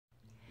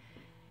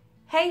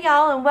Hey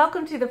y'all, and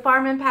welcome to the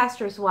Farm and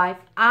Pastor's Wife.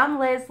 I'm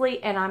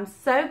Leslie and I'm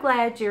so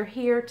glad you're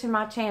here to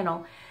my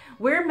channel.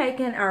 We're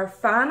making our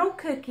final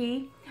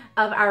cookie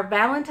of our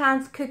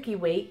Valentine's cookie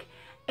week.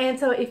 And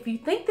so if you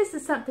think this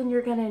is something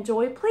you're going to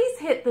enjoy, please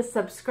hit the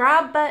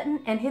subscribe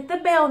button and hit the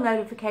bell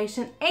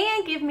notification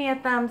and give me a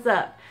thumbs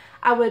up.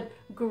 I would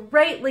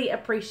greatly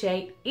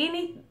appreciate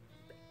any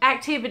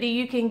activity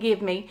you can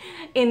give me,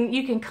 and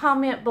you can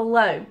comment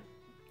below.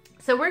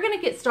 So we're going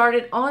to get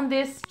started on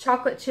this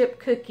chocolate chip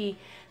cookie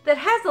that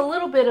has a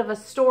little bit of a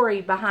story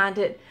behind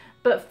it.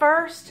 But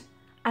first,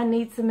 I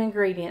need some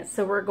ingredients,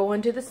 so we're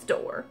going to the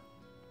store.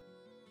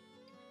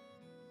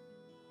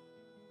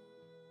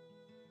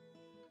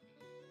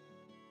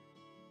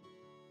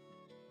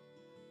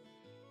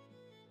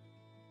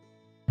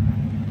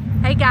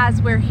 Hey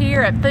guys, we're here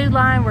at Food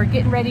Line. We're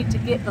getting ready to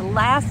get the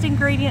last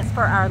ingredients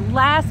for our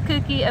last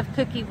cookie of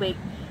Cookie Week.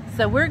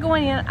 So we're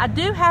going in. I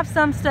do have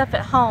some stuff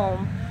at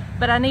home,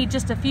 but I need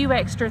just a few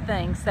extra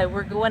things, so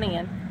we're going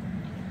in.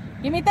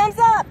 Give me a thumbs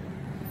up.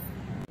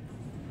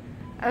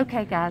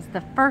 Okay guys,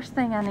 the first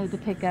thing I need to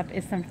pick up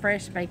is some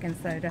fresh baking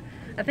soda.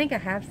 I think I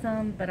have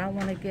some, but I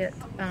want to get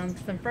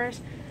some fresh.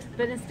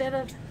 But instead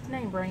of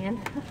name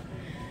brand,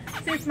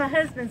 since my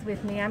husband's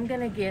with me, I'm going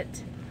to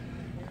get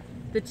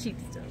the cheap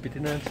stuff.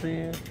 59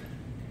 cents,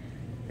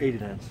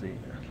 89 cents.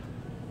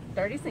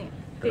 30 cents.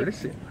 30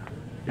 cents.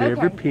 Okay.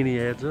 Every penny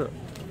adds up.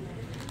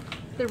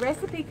 The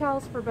recipe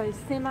calls for both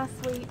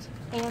semi-sweet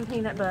and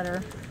peanut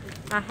butter.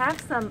 I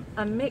have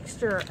a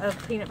mixture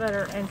of peanut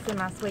butter and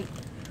semi-sweet,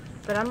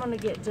 but I'm going to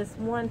get just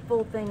one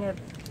full thing of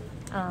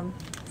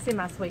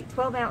semi-sweet,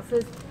 12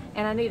 ounces,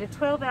 and I need a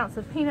 12 ounce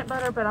of peanut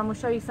butter, but I'm going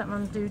to show you something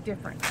I'm going to do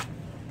different.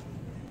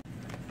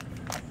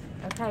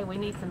 Okay, we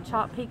need some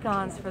chopped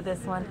pecans for this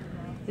one.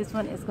 This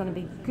one is going to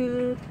be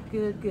good,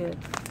 good, good.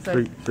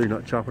 So you're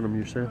not chopping them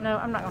yourself? No,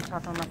 I'm not going to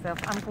chop them myself.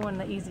 I'm going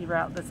the easy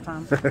route this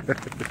time.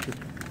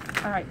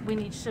 All right, we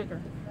need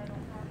sugar.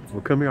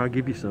 Well, come here, I'll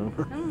give you some.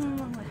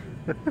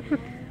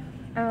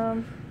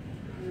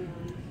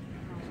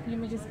 You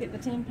may just get the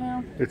 10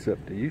 pound? It's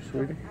up to you,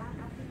 sweetie.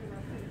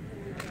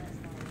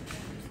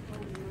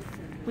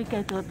 We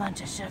go through a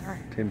bunch of sugar.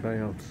 10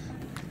 pounds.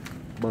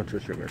 Bunch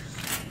of sugars.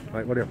 All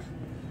right, what else?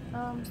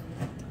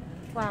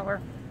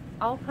 Flour.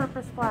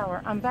 All-purpose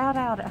flour. I'm about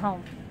out at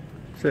home.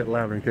 Say it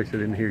louder in case I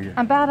didn't hear you.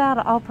 I'm about out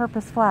of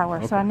all-purpose flour,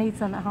 okay. So I need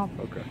some at home.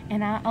 Okay.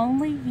 And I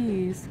only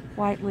use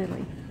white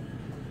lily.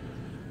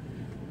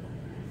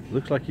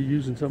 Looks like you're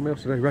using something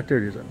else today. Right there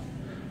it is.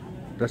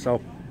 That's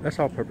all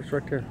purpose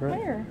right there, right?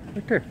 Where?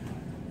 Right there.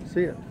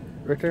 See it?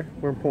 Right there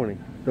where I'm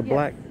pointing. The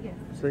black. Yes.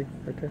 See?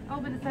 Right there. Oh,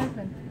 but it's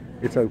open.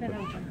 It's open.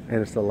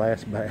 And it's the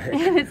last bag.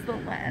 And it's the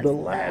last The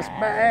last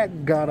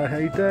bag. Gotta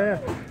hate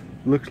that.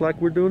 Looks like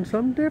we're doing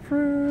something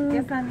different.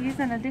 Yes, I'm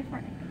using a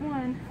different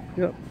one.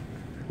 Yep.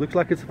 Looks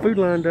like it's a Food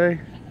Line day.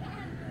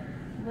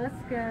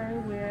 Let's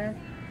go with...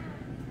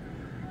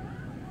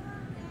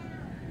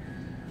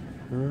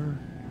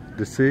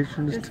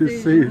 Decisions.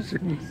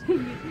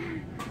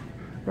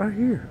 Right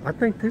here. I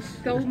think this...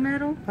 Gold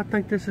medal? I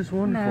think this is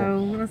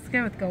wonderful. No, let's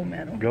go with gold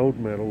medal. Gold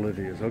medal it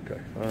is. Okay.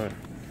 All right.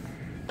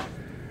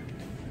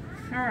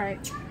 All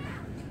right.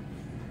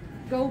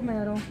 Gold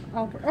medal.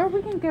 Oh,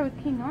 we can go with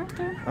King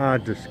Arthur.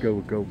 I'd just go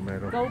with gold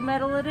medal. Gold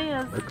medal it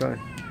is. Okay.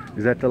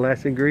 Is that the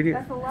last ingredient?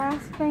 That's the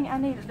last thing I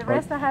needed. The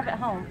rest I have at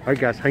home. All right,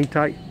 guys, hang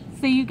tight.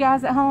 See you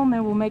guys at home,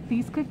 and we'll make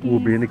these cookies. We'll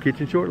be in the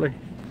kitchen shortly.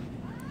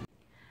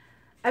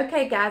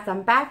 Okay, guys,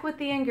 I'm back with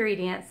the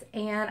ingredients,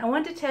 and I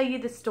wanted to tell you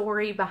the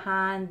story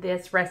behind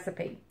this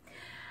recipe.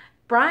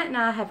 Bryant and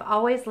I have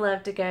always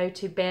loved to go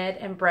to bed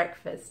and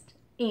breakfast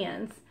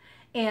inns.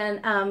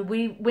 And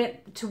we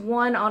went to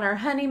one on our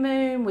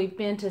honeymoon. We've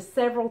been to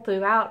several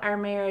throughout our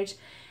marriage.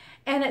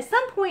 And at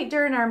some point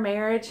during our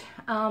marriage,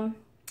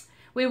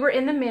 we were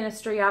in the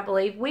ministry, I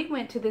believe. We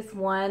went to this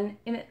one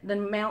in the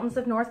mountains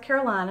of North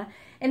Carolina,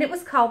 and it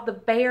was called the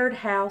Baird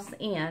House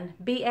Inn,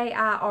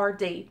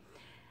 B-A-I-R-D.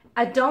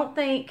 I don't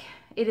think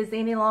it is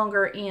any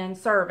longer in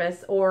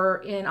service or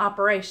in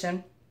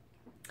operation,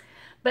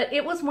 but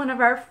it was one of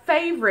our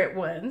favorite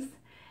ones.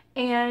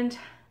 And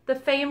the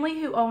family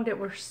who owned it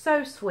were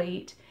so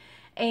sweet,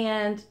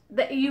 and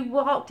that you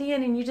walked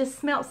in and you just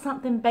smelled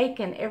something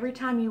baking every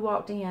time you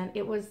walked in.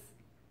 It was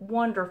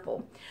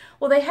wonderful.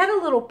 Well, they had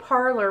a little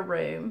parlor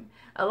room,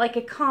 like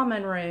a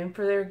common room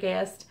for their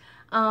guests,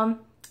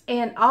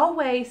 and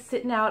always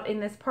sitting out in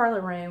this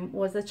parlor room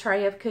was a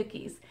tray of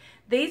cookies.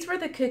 These were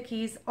the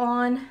cookies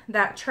on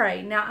that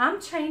tray. Now, I'm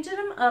changing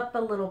them up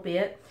a little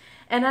bit,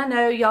 and I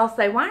know y'all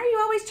say, why are you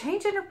always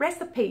changing a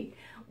recipe?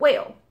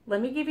 Well, let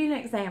me give you an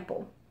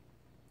example.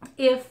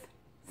 If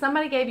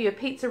somebody gave you a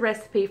pizza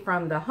recipe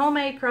from the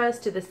homemade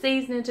crust to the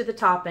seasoning to the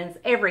toppings,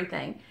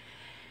 everything,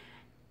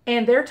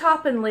 and their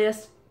topping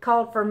list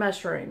called for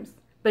mushrooms,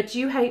 but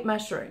you hate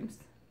mushrooms,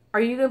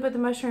 are you going to put the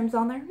mushrooms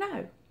on there?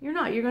 No, you're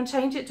not. You're going to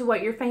change it to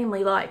what your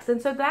family likes.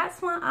 And so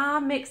that's why I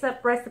mix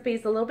up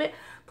recipes a little bit.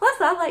 Plus,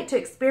 I like to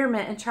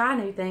experiment and try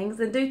new things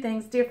and do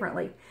things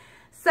differently.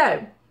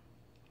 So,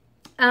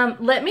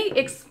 let me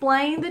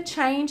explain the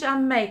change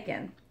I'm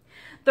making.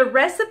 The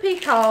recipe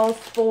calls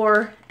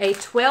for a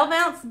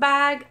 12-ounce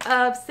bag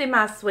of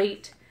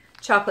semi-sweet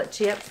chocolate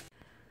chips.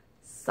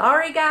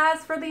 Sorry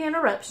guys for the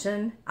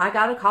interruption. I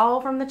got a call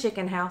from the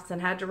chicken house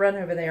and had to run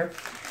over there.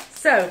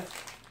 So,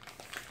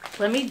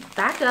 let me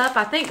back up.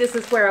 I think this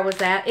is where I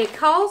was at. It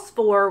calls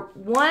for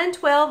one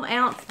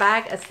 12-ounce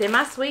bag of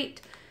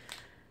semi-sweet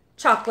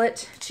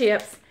chocolate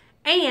chips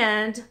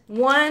and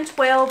one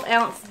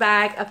 12-ounce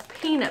bag of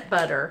peanut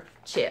butter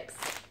chips.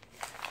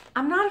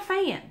 I'm not a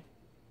fan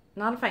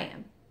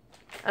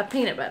of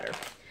peanut butter.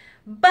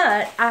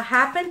 But I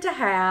happen to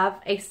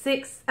have a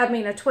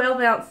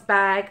 12-ounce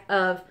bag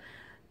of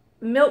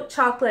milk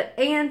chocolate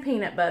and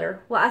peanut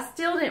butter. Well, I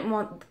still didn't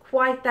want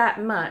quite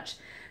that much.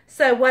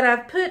 So what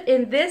I've put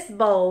in this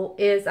bowl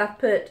is I've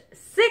put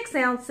 6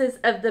 ounces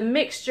of the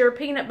mixture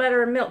peanut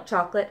butter and milk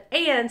chocolate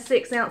and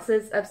 6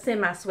 ounces of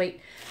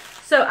semi-sweet.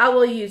 So I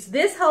will use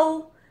this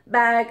whole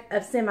bag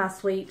of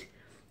semi-sweet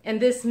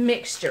and this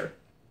mixture.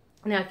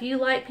 Now, if you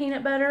like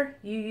peanut butter,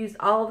 you use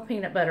all the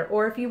peanut butter.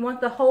 Or if you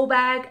want the whole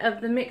bag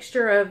of the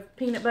mixture of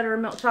peanut butter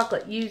and milk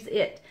chocolate, use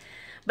it.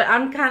 But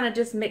I'm kind of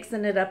just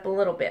mixing it up a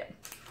little bit.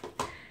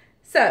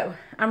 So,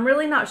 I'm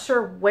really not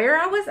sure where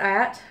I was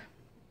at.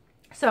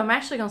 So, I'm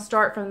actually going to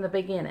start from the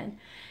beginning.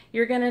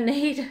 You're going to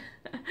need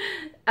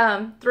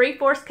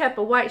 3/4 cup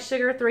of white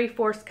sugar,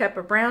 3/4 cup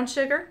of brown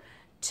sugar,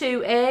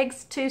 2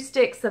 eggs, 2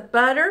 sticks of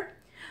butter,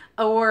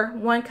 or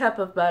 1 cup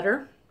of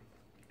butter,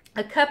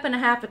 1.5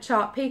 cups of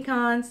chopped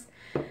pecans,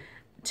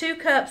 2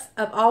 cups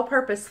of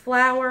all-purpose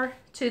flour.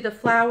 To the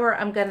flour,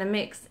 I'm going to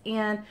mix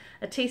in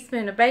a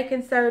teaspoon of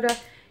baking soda,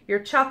 your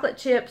chocolate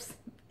chips,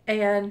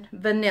 and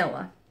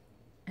vanilla.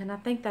 And I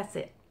think that's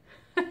it.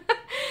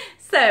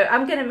 So,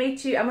 I'm going to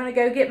meet you. I'm going to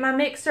go get my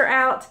mixer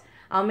out.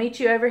 I'll meet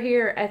you over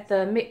here at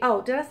the...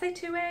 Oh, did I say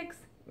 2 eggs?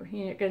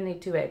 You're going to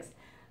need 2 eggs.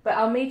 But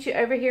I'll meet you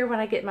over here when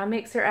I get my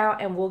mixer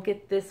out, and we'll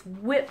get this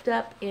whipped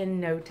up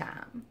in no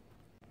time.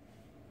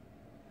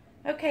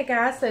 Okay,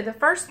 guys, so the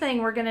first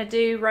thing we're going to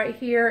do right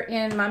here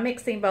in my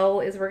mixing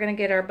bowl is we're going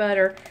to get our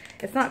butter.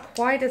 It's not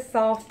quite as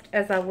soft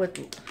as I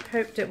would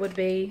hoped it would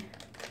be,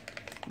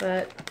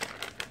 but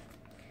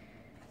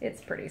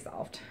it's pretty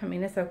soft. I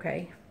mean, it's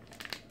okay.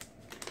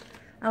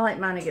 I like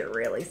mine to get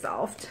really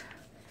soft.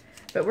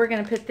 But we're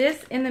going to put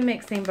this in the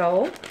mixing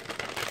bowl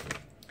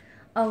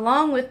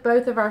along with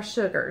both of our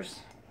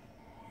sugars.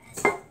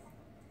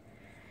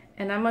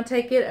 And I'm going to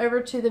take it over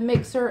to the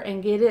mixer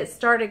and get it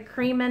started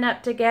creaming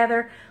up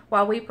together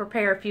while we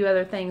prepare a few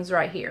other things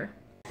right here.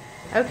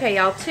 Okay,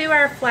 y'all, to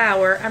our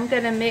flour, I'm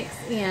going to mix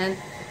in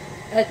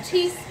a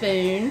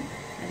teaspoon,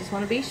 I just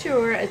want to be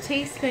sure, a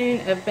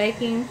teaspoon of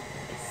baking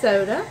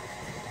soda.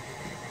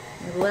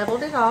 I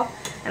leveled it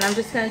off, and I'm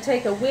just going to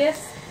take a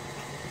whisk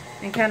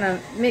and kind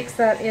of mix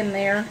that in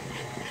there.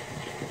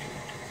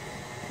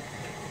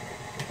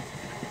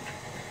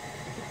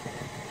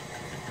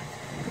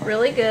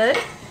 Really good.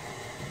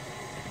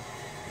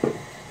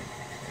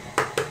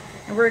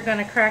 And we're going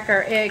to crack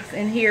our eggs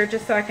in here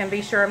just so I can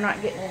be sure I'm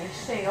not getting any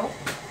shell.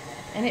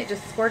 And it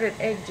just squirted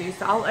egg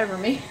juice all over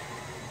me.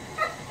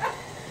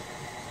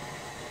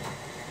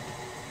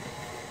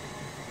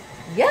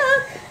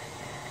 Yuck!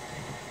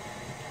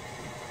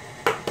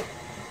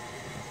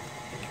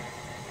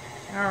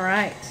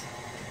 Alright.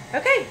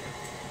 Okay.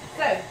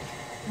 So,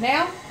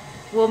 now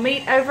we'll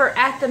meet over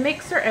at the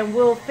mixer and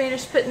we'll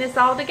finish putting this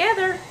all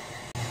together.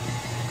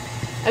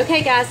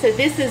 Okay, guys, so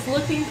this is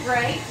looking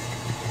great.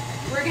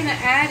 We're going to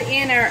add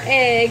in our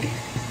egg.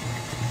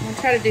 I'm going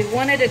to try to do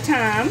one at a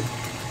time.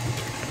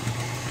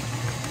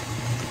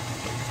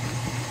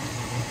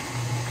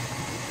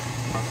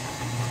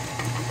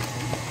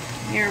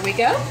 Here we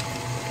go.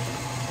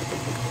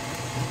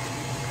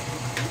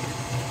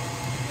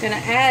 Going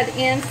to add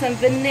in some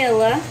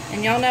vanilla.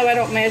 And y'all know I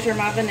don't measure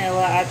my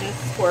vanilla. I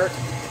just squirt.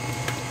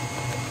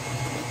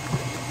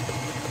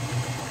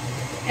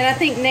 And I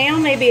think now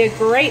may be a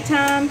great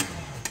time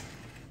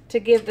to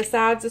give the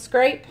sides a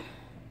scrape.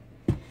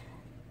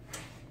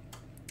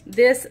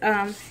 This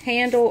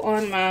handle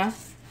on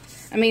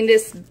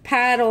this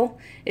paddle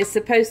is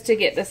supposed to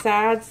get the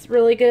sides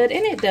really good,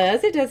 and it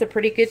does. It does a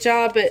pretty good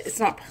job, but it's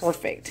not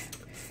perfect.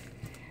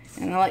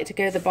 And I like to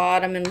go to the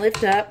bottom and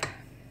lift up.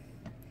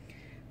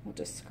 We'll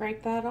just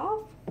scrape that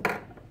off.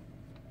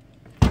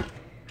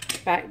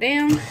 Back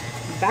down,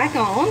 back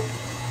on.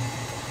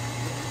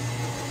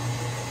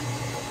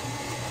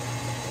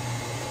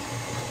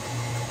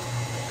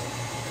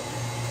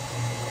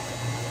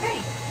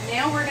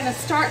 Now we're going to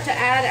start to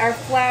add our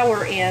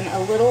flour in a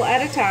little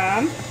at a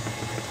time.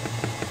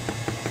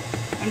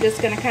 I'm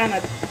just going to kind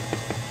of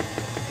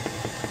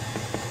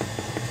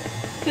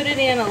put it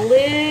in a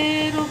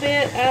little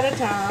bit at a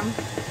time.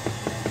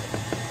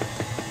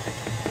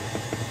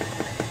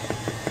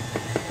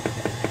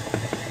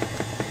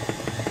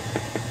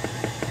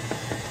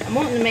 I'm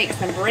wanting to make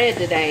some bread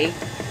today,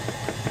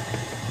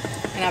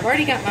 and I've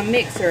already got my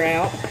mixer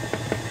out,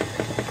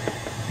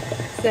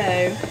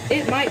 so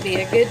it might be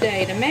a good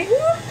day to make.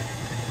 Whoop,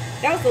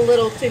 that was a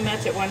little too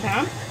much at one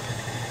time.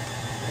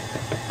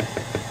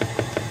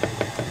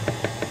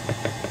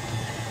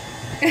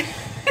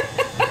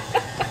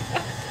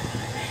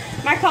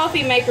 My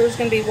coffee maker is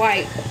going to be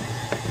white.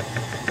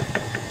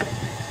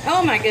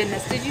 Oh my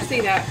goodness, did you see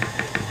that?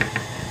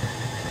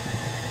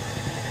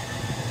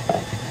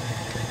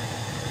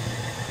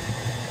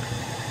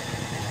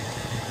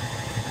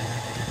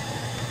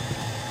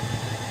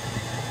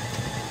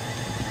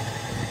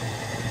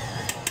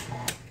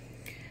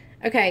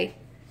 Okay,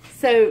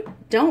 so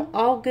don't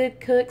all good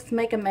cooks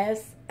make a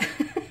mess?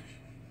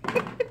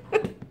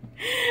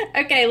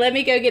 Okay, let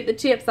me go get the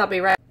chips. I'll be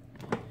right back.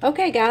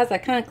 Okay, guys, I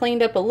kind of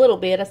cleaned up a little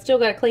bit. I still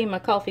got to clean my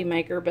coffee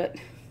maker, but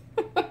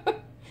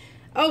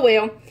oh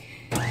well.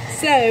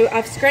 So,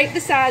 I've scraped the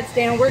sides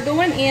down. We're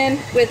going in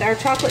with our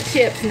chocolate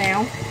chips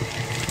now.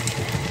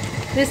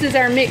 This is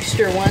our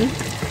mixture one.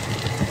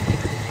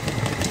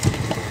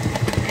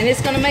 And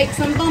it's going to make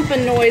some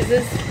bumping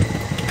noises.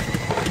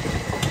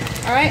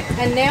 Alright,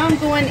 and now I'm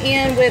going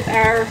in with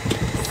our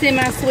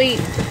semi-sweet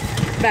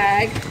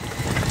bag.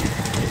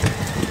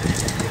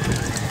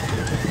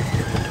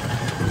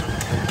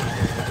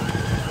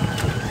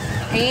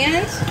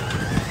 And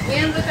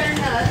in with our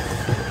nuts.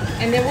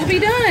 And then we'll be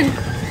done.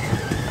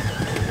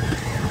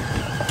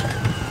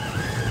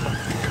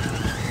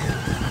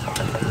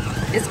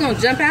 It's going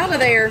to jump out of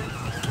there.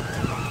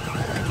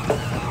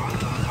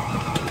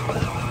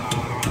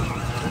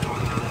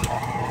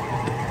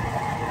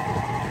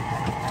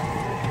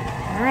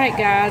 Alright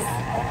guys,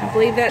 I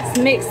believe that's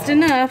mixed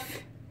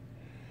enough.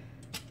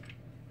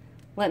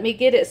 Let me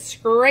get it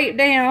scraped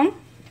down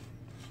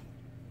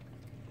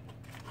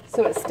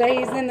so it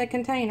stays in the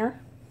container.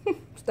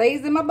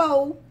 Stays in my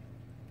bowl.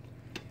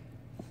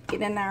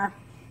 Get in there.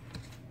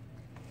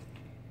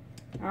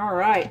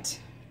 Alright,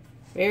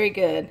 very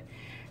good.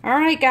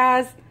 Alright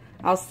guys,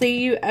 I'll see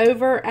you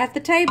over at the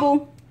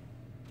table.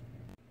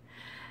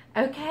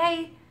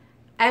 Okay,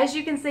 as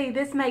you can see,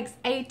 this makes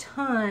a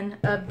ton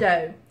of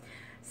dough.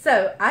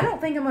 So, I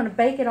don't think I'm going to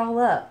bake it all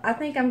up. I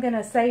think I'm going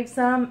to save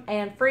some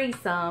and freeze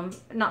some.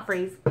 Not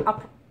freeze.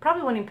 I'll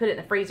probably won't even put it in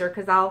the freezer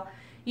because I'll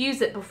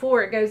use it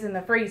before it goes in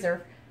the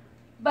freezer.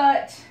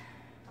 But,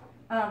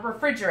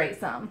 refrigerate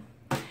some.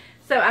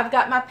 So, I've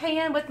got my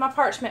pan with my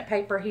parchment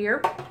paper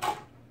here.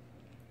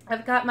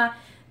 I've got my...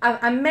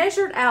 I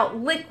measured out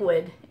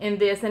liquid in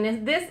this,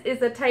 and this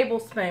is a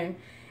tablespoon.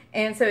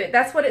 And so,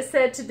 that's what it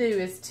said to do,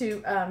 is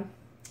to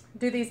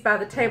do these by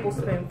the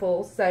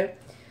tablespoonful. So,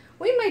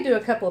 we may do a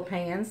couple of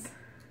pans.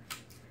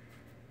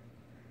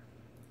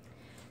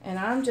 And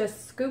I'm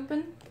just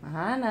scooping.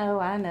 I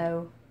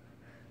know.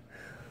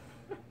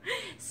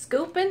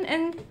 Scooping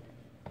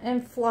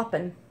and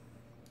flopping.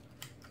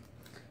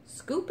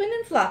 Scooping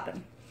and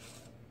flopping.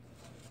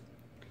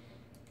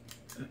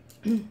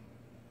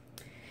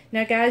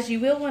 Now guys,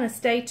 you will want to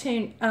stay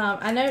tuned.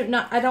 I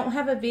know I don't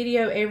have a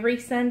video every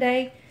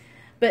Sunday,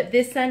 but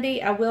this Sunday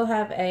I will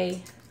have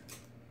a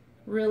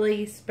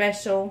really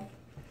special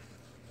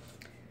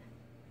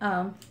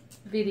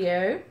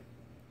video.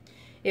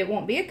 It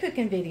won't be a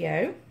cooking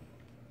video.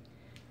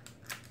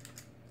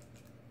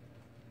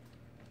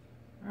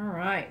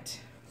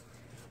 Alright.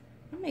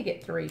 Let me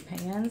get 3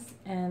 pans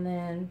and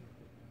then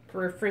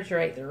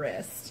refrigerate the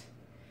rest.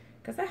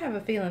 Because I have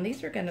a feeling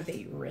these are going to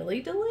be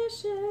really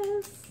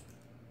delicious.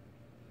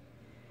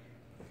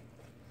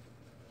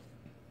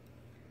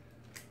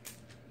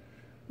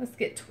 Let's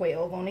get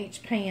 12 on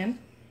each pan.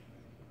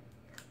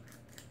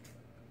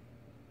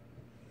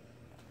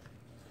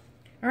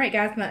 Alright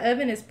guys, my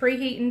oven is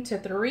preheating to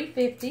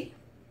 350.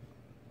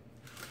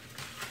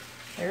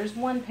 There's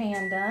one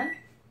pan done.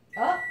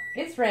 Oh,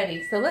 it's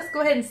ready. So let's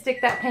go ahead and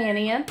stick that pan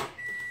in.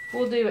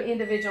 We'll do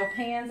individual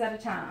pans at a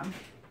time.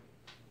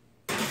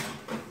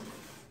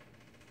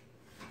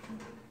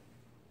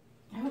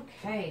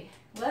 Okay,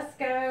 let's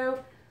go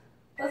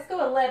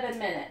 11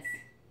 minutes.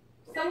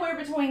 Somewhere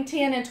between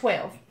 10 and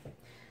 12.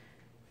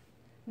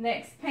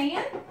 Next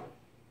pan.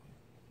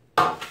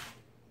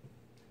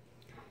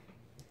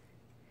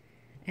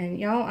 And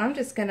y'all, I'm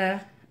just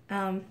gonna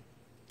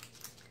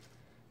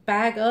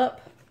bag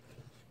up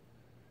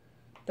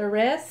the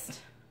rest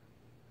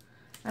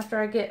after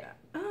I get,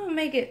 I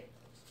may get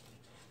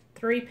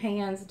 3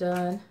 pans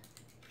done,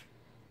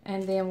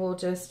 and then we'll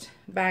just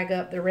bag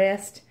up the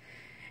rest,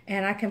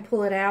 and I can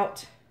pull it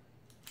out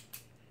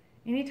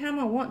anytime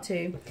I want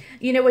to.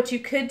 You know what you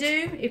could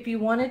do if you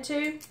wanted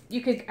to?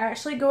 You could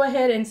actually go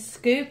ahead and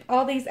scoop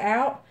all these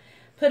out,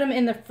 put them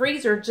in the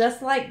freezer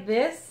just like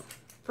this,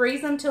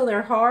 freeze them till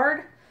they're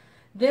hard,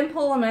 then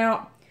pull them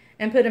out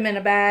and put them in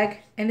a bag,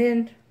 and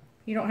then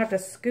you don't have to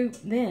scoop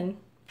then.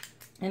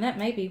 And that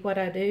may be what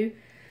I do.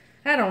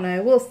 I don't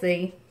know. We'll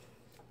see.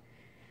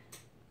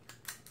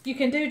 You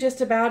can do just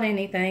about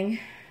anything.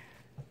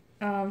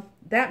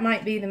 That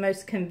might be the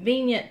most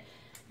convenient,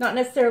 not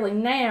necessarily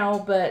now,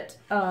 but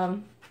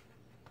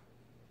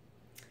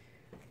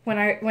when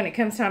it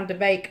comes time to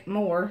bake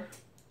more,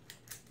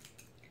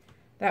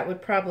 that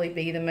would probably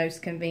be the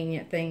most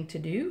convenient thing to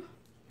do.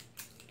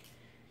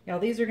 Y'all,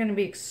 these are going to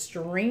be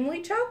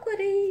extremely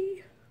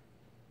chocolatey.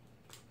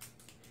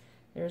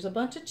 There's a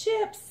bunch of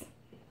chips.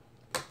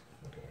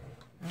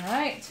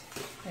 Alright,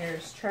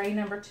 there's tray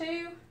number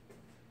 2.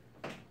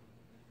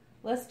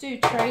 Let's do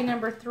tray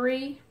number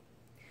 3.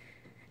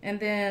 And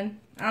then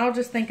I'll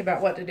just think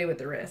about what to do with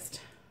the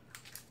rest.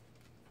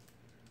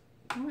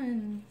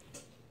 1,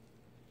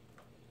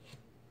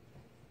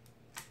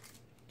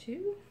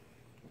 2.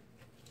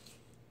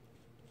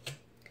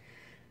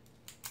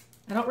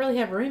 I don't really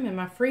have room in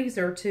my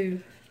freezer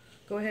to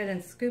go ahead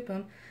and scoop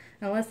them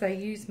unless I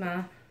use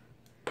my,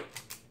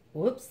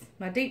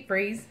 my deep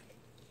freeze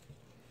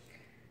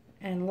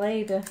and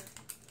lay the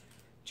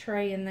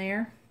tray in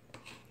there.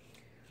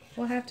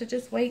 We'll have to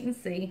just wait and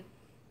see.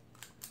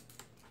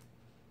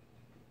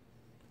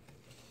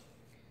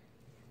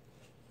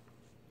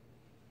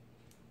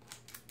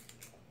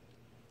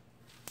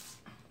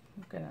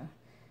 I'm gonna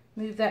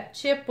move that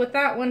chip with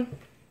that one.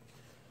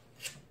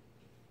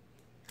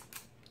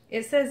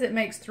 It says it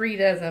makes 3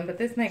 dozen, but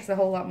this makes a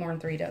whole lot more than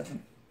 3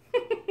 dozen.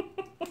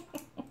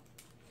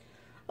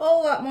 A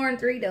whole lot more than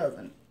 3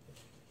 dozen.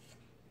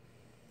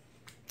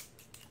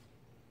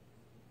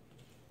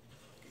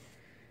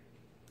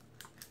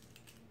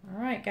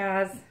 Alright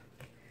guys,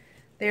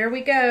 there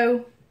we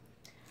go.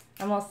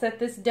 I'm going to set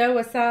this dough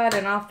aside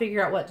and I'll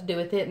figure out what to do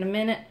with it in a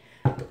minute.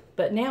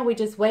 But now we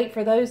just wait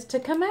for those to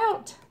come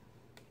out.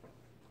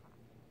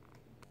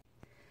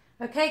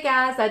 Okay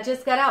guys, I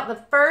just got out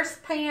the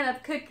first pan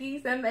of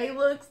cookies and they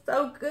look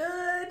so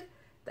good.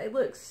 They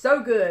look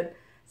so good.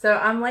 So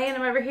I'm laying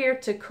them over here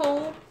to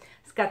cool.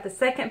 It's got the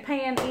second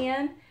pan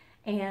in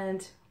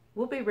and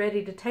we'll be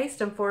ready to taste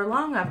them for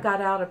long. I've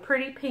got out a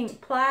pretty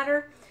pink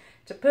platter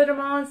to put them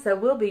on, so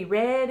we'll be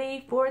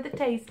ready for the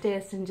taste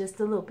test in just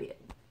a little bit.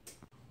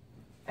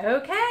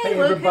 Okay, hey,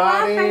 look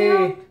everybody. who I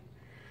found.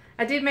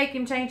 I did make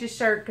him change his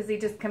shirt because he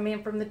just come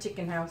in from the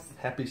chicken house.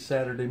 Happy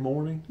Saturday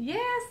morning.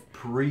 Yes.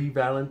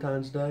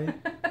 Pre-Valentine's Day.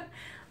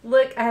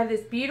 Look, I have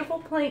this beautiful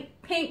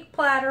pink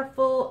platter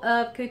full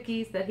of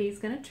cookies that he's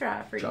going to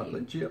try for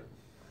Chocolate chip.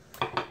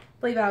 I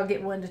believe I'll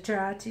get one to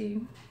try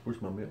too.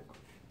 Where's my milk?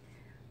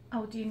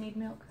 Oh, do you need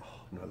milk? Oh,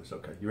 no, that's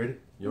okay. You ready?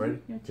 You ready?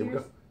 Yeah, Here we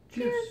go.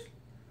 Cheers. Cheers.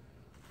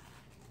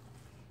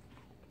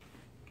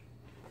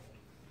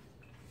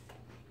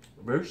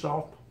 Very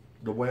soft,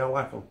 the way I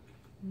like them.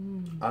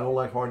 I don't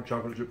like hard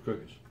chocolate chip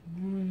cookies.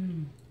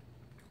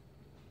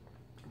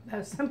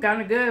 That's some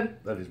kind of good.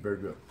 That is very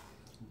good.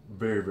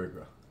 Very, very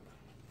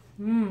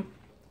good.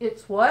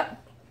 It's what?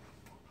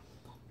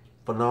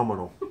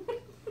 Phenomenal.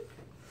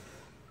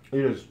 It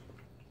is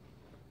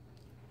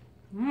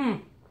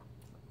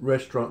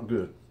restaurant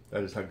good.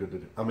 That is how good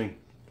it is. I mean,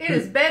 It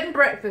is bed and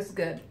breakfast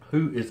good.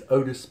 who is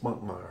Otis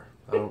Spunkmeyer?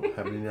 I don't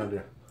have any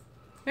idea.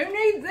 Who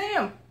needs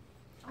them?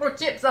 Or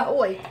Chips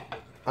Ahoy.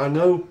 I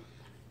know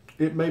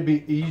it may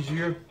be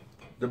easier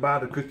to buy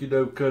the cookie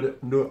dough, cut it,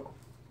 and do it.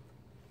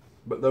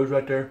 But those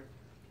right there,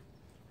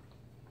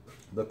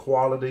 the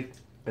quality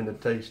and the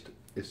taste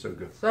is so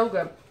good. So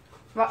good.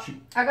 Well,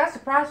 I got a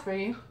surprise for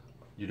you.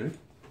 You do?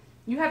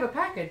 You have a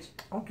package.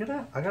 Oh, get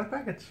out. I got a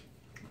package.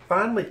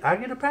 Finally, I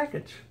get a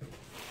package.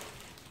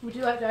 Would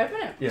you like to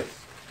open it? Yes.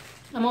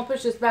 I'm going to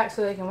push this back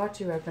so they can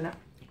watch you open it.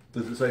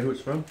 Does it say who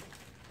it's from?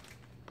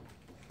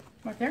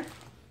 Right there.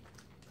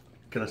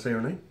 Can I say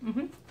her name?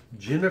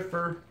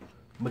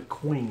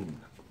 jennimcqueen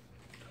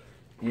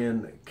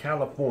in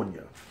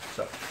California.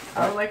 So,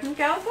 All the way from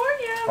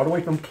California. all the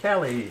way from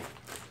Cali.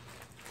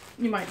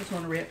 You might just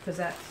want to rip because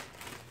that's...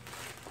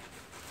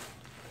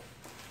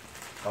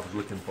 I was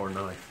looking for a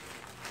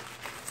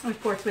knife.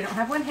 Of course, we don't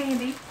have one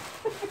handy.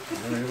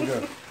 There we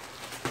go.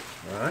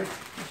 All right.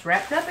 It's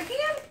wrapped up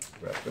again.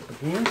 Wrapped up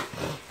again.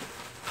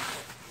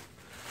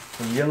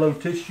 Some yellow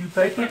tissue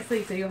I paper. can't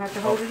see, so you'll have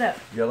to hold it up.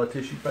 Yellow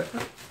tissue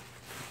paper.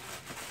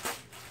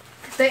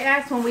 They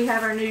asked when we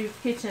have our new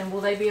kitchen,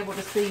 will they be able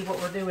to see what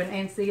we're doing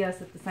and see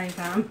us at the same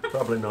time?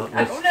 Probably not.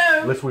 I don't know.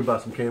 Unless we buy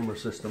some camera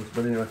systems.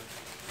 But anyway.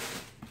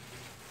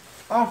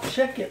 Oh,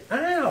 check it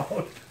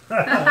out.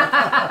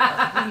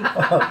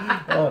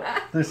 Oh,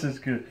 this is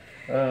good.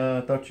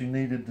 I thought you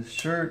needed the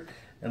shirt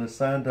and a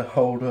sign to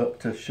hold up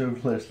to show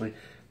Leslie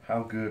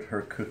how good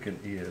her cooking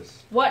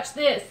is. Watch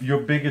this.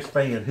 Your biggest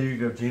fan. Here you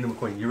go,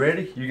 jennimcqueen. You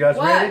ready? You guys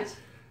What? ready?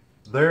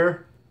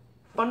 They're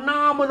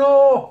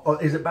phenomenal. Oh,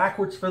 is it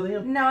backwards for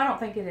them? No, I don't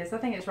think it is. I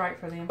think it's right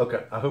for them.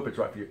 Okay, I hope it's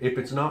right for you. If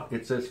it's not,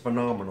 it says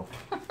phenomenal.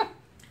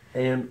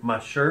 And my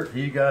shirt,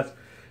 here you guys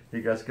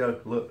go.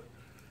 Look.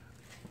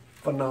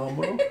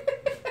 Phenomenal.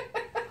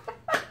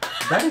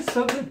 That is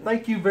so good.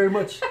 Thank you very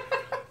much.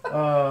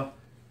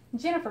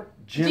 Jennifer.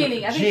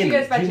 Jenny. I think she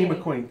goes by Jenny.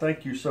 jennimcqueen.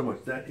 Thank you so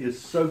much. That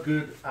is so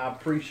good. I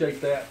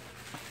appreciate that.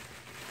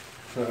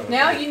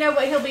 Now you know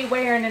what he'll be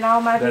wearing in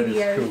all my videos.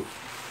 That is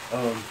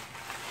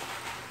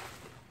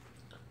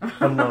cool.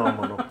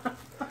 Phenomenal.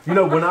 You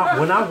know, when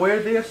I wear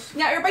this,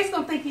 now everybody's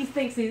gonna think he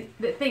thinks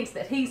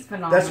that he's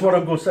phenomenal. that's what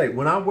I'm gonna say.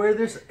 When I wear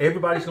this,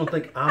 everybody's gonna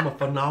think I'm a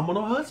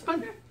phenomenal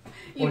husband.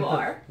 You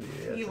are.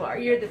 Yes, you are.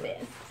 You're the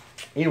best.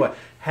 Anyway,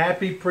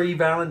 happy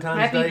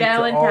pre-Valentine's Day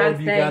Valentine's to all of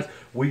you Day. guys.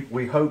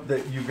 We hope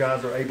that you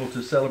guys are able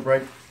to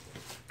celebrate.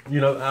 You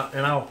know,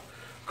 and I'll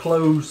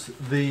close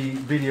the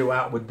video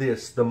out with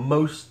this. The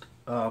most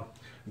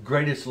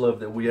greatest love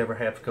that we ever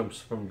have comes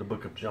from the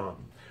book of John.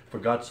 For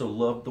God so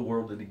loved the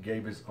world that he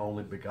gave his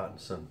only begotten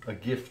son. A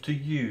gift to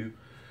you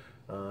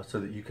so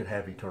that you could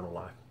have eternal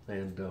life.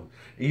 And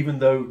even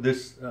though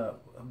this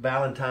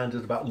Valentine's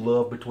is about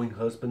love between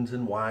husbands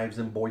and wives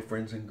and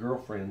boyfriends and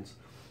girlfriends,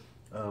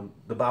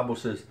 the Bible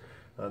says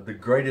the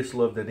greatest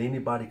love that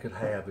anybody could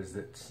have is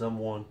that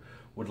someone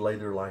would lay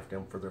their life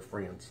down for their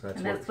friends.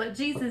 That's what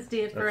Jesus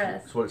did for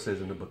us. That's what it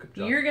says in the book of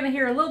John. You're going to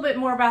hear a little bit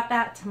more about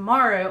that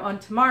tomorrow on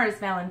tomorrow's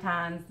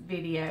Valentine's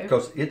video.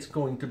 Because it's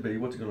going to be,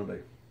 what's it going to be?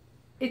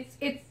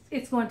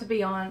 It's going to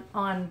be on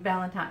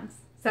Valentine's.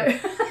 So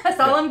that's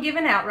all I'm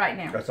giving out right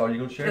now. That's all you're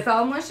going to share? That's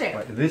all I'm going to share.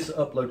 Right. This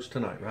uploads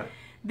tonight, right?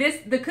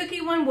 The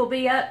cookie one will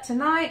be up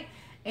tonight,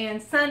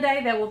 and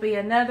Sunday there will be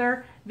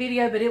another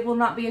video, but it will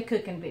not be a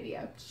cooking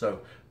video.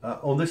 So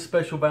on this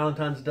special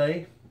Valentine's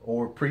Day,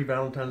 or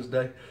pre-Valentine's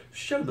Day,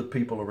 show the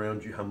people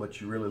around you how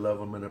much you really love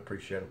them and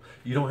appreciate them.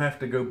 You don't have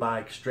to go buy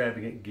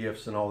extravagant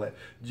gifts and all that.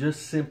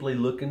 Just simply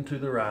look into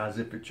their eyes,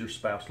 if it's your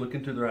spouse, look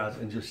into their eyes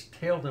and just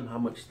tell them how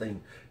much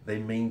they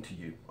mean to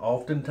you.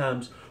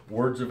 Oftentimes,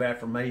 words of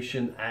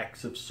affirmation,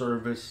 acts of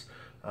service,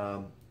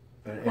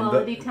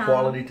 quality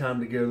time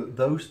together,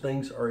 those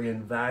things are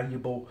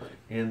invaluable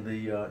in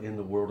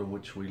the world in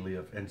which we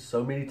live. And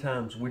so many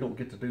times we don't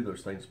get to do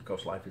those things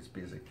because life is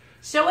busy.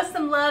 Show us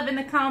some love in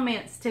the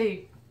comments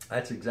too.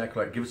 That's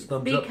exactly right. Give us a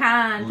thumbs up. Be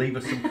kind. Leave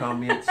us some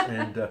comments,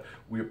 and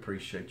we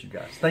appreciate you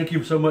guys. Thank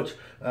you so much,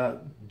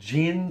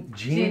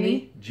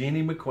 jennimcqueen.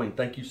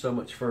 Thank you so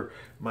much for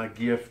my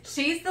gift.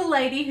 She's the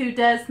lady who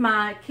does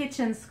my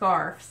kitchen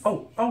scarves.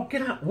 Oh,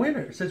 get out.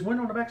 Winner. It says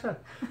winner on the backside.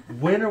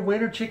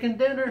 Winner, chicken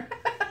dinner.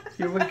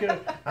 Here we go.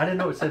 I didn't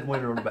know it said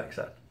winner on the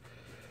backside.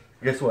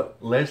 Guess what?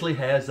 Leslie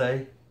has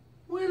a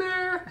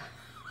winner.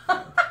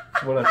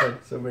 That's what I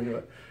think. So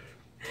anyway.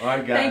 All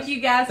right, guys. Thank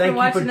you guys for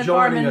watching The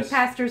Farming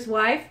Pastor's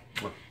Wife.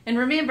 And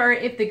remember,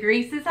 if the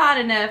grease is hot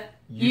enough,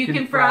 you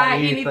can fry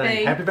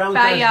anything. Happy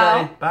Valentine's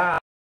Day. Bye.